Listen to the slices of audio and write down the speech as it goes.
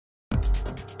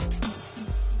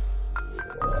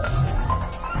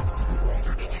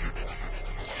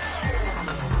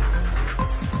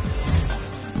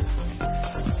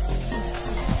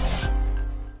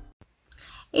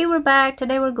we're back.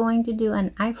 Today we're going to do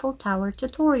an Eiffel Tower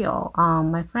tutorial.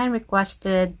 My friend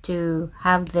requested to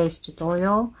have this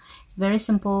tutorial. It's very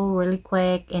simple, really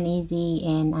quick and easy,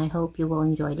 and I hope you will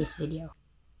enjoy this video.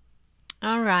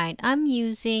 Alright, I'm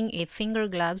using a finger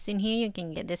gloves in here. You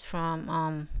can get this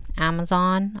from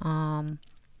Amazon.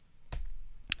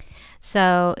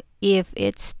 So if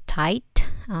it's tight,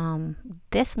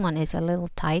 this one is a little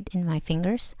tight in my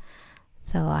fingers,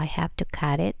 so I have to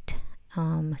cut it.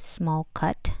 A small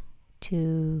cut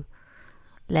to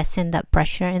lessen that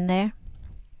pressure in there.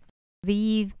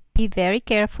 Be very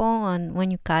careful on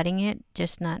when you're cutting it,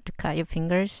 just not to cut your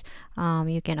fingers.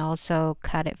 You can also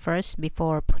cut it first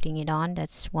before putting it on.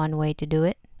 That's one way to do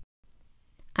it.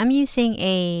 I'm using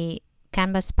a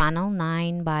canvas panel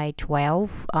 9 by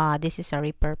 12. This is a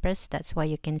repurpose, that's why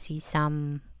you can see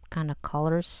some kind of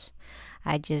colors.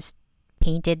 I just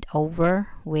painted over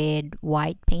with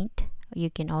white paint. You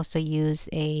can also use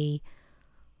a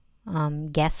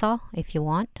gesso if you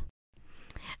want.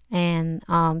 And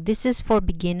this is for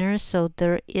beginners, so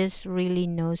there is really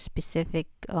no specific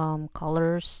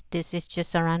colors. This is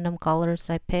just a random colors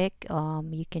I pick.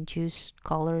 You can choose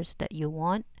colors that you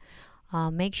want.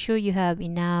 Make sure you have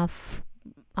enough.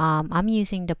 I'm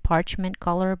using the parchment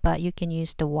color, but you can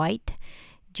use the white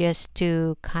just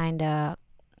to kind of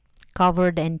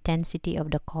cover the intensity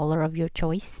of the color of your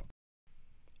choice.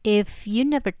 If you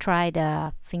never tried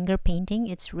finger painting,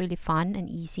 it's really fun and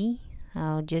easy.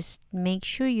 Just make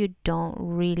sure you don't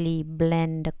really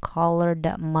blend the color,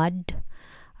 the mud,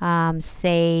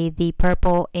 say the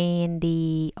purple and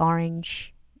the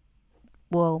orange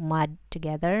will mud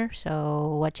together,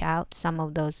 so watch out. Some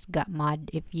of those got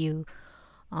mud if you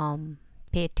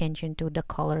pay attention to the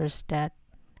colors that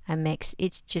I mix.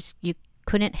 It's just you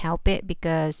couldn't help it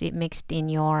because it mixed in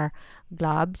your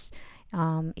gloves.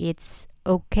 It's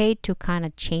okay to kind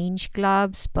of change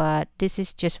gloves, but this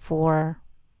is just for,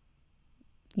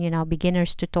 you know,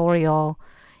 beginners tutorial,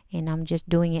 and I'm just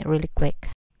doing it really quick.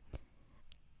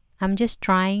 I'm just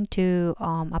trying to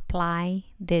apply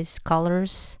these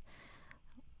colors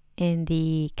in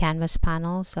the canvas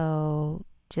panel, so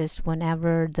just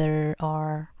whenever there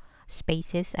are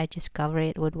spaces, I just cover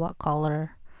it with what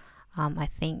color I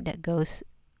think that goes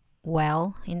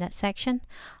well in that section.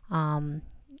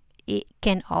 It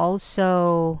can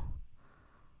also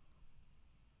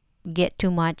get too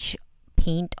much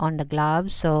paint on the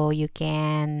gloves, so you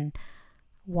can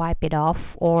wipe it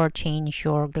off or change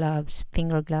your gloves,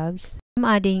 finger gloves. I'm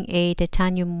adding a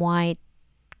titanium white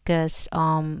because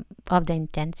of the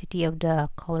intensity of the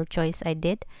color choice I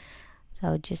did,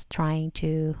 so just trying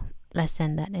to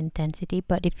lessen that intensity.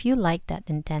 But if you like that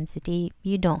intensity,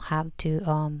 you don't have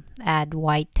to add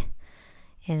white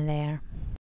in there.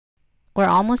 We're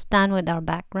almost done with our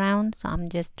background, so I'm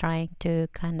just trying to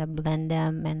kind of blend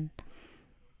them and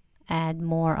add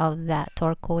more of that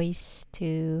turquoise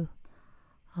to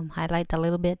highlight a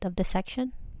little bit of the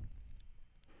section,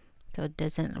 so it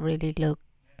doesn't really look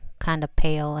kind of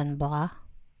pale and blah.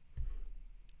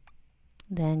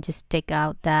 Then just take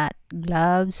out that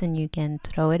gloves and you can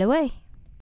throw it away.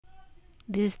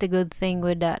 This is the good thing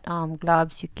with that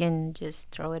gloves, you can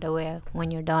just throw it away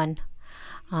when you're done.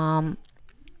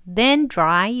 Then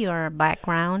dry your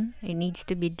background. It needs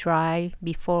to be dry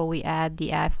before we add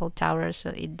the Eiffel Tower, so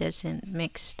it doesn't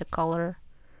mix the color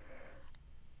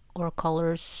or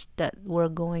colors that we're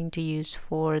going to use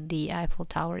for the Eiffel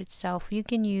Tower itself. You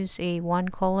can use a one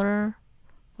color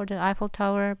for the Eiffel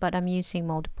Tower, but I'm using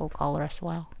multiple color as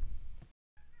well.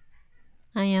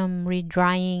 I am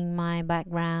re-drying my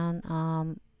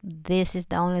background. This is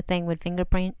the only thing with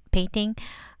fingerprint painting.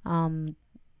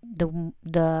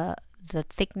 The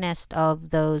thickness of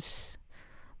those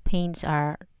paints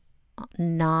are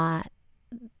not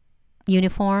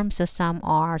uniform, so some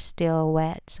are still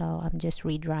wet, so I'm just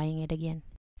re-drying it again.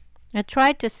 I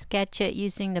tried to sketch it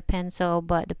using the pencil,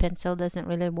 but the pencil doesn't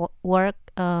really work.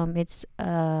 It's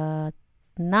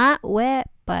not wet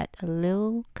but a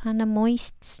little kind of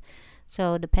moist,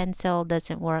 so the pencil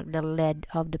doesn't work. The lead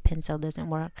of the pencil doesn't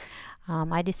work.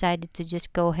 I decided to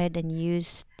just go ahead and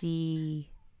use the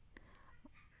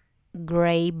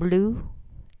gray blue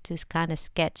to kind of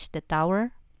sketch the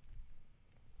tower.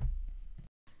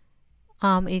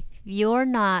 If you're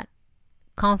not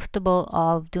comfortable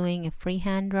of doing a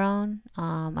freehand drawing,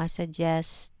 I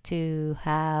suggest to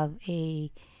have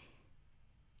a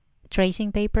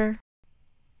tracing paper.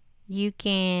 You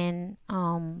can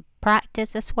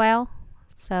practice as well,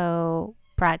 so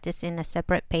practice in a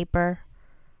separate paper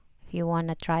if you want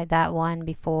to try that one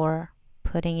before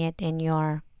putting it in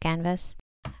your canvas.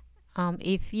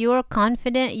 If you're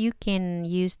confident, you can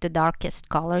use the darkest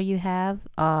color you have,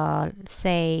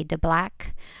 say the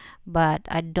black, but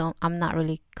I'm not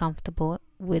really comfortable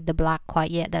with the black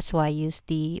quite yet. That's why I used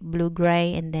the blue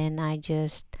gray, and then I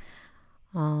just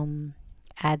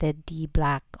added the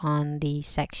black on the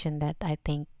section that I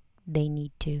think they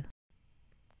need to.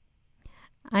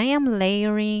 I am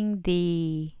layering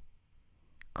the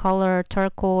color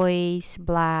turquoise,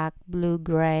 black, blue,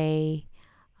 gray.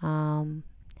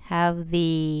 Have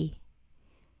the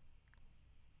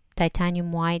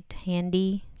titanium white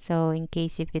handy, so in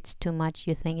case if it's too much,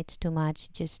 you think it's too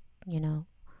much, just, you know,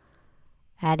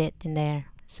 add it in there.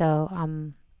 So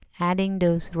I'm adding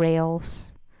those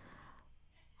rails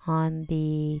on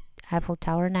the Eiffel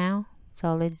Tower now.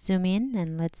 So let's zoom in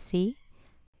and let's see.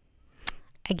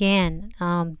 Again,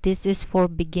 this is for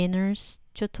beginners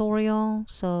tutorial,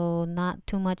 so not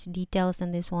too much details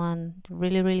in this one.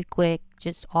 Really quick,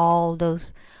 just all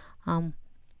those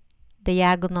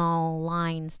diagonal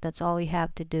lines, that's all you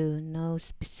have to do. No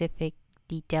specific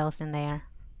details in there.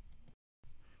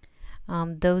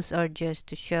 Those are just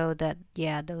to show that,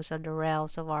 yeah, those are the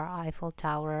rails of our Eiffel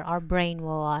Tower. Our brain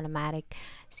will automatic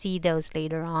see those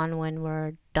later on when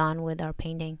we're done with our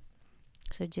painting.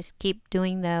 So just keep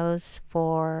doing those.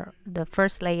 For the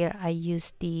first layer, I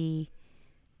used the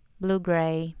blue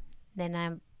gray, then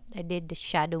I did the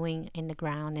shadowing in the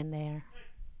ground in there.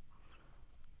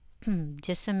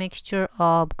 Just a mixture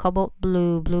of cobalt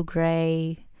blue, blue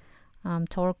gray,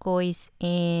 turquoise,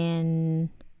 and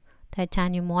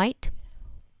titanium white.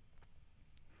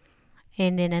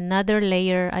 And then another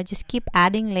layer, I just keep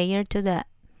adding layer to the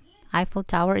Eiffel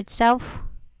Tower itself.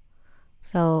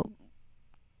 So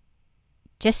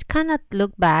just kind of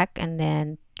look back and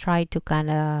then try to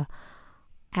kind of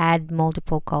add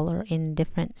multiple color in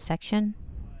different section,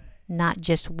 not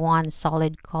just one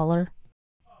solid color.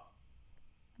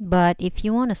 But if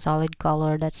you want a solid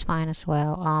color, that's fine as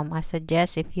well. I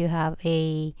suggest if you have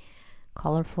a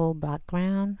colorful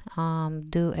background,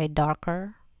 do a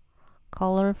darker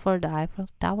color for the Eiffel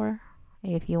Tower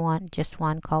if you want just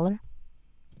one color.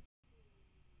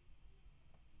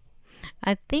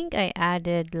 I think I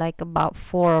added like about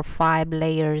 4 or 5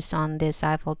 layers on this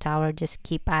Eiffel Tower. Just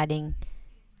keep adding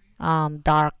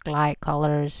dark light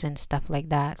colors and stuff like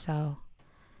that. So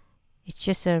it's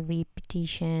just a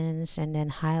repetitions and then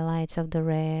highlights of the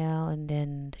rail and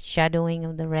then the shadowing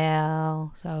of the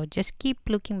rail. So just keep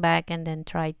looking back and then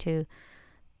try to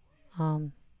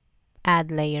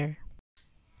add layer.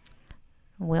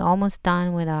 We're almost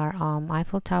done with our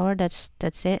Eiffel Tower. That's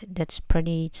it. That's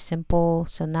pretty simple.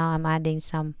 So now I'm adding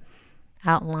some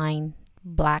outline,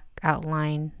 black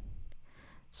outline,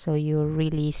 so you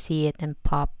really see it and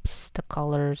pops the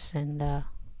colors and the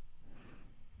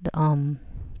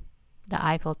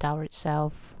Eiffel Tower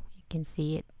itself. You can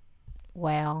see it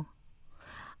well.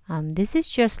 This is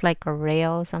just like a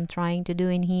rails I'm trying to do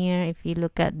in here. If you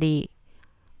look at the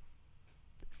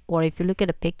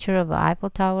a picture of the Eiffel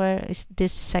Tower, it's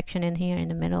this section in here in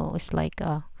the middle is like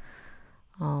a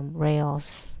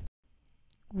rails.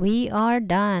 We are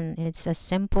done. It's a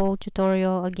simple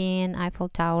tutorial. Again, Eiffel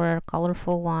Tower,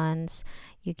 colorful ones.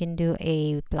 You can do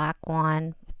a black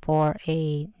one for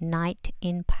a night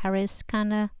in Paris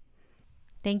kinda.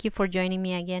 Thank you for joining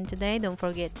me again today. Don't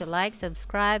forget to like,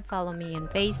 subscribe, follow me on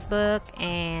Facebook,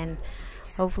 and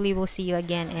hopefully we'll see you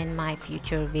again in my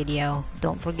future video.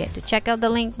 Don't forget to check out the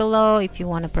link below if you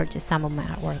want to purchase some of my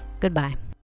artwork. Goodbye.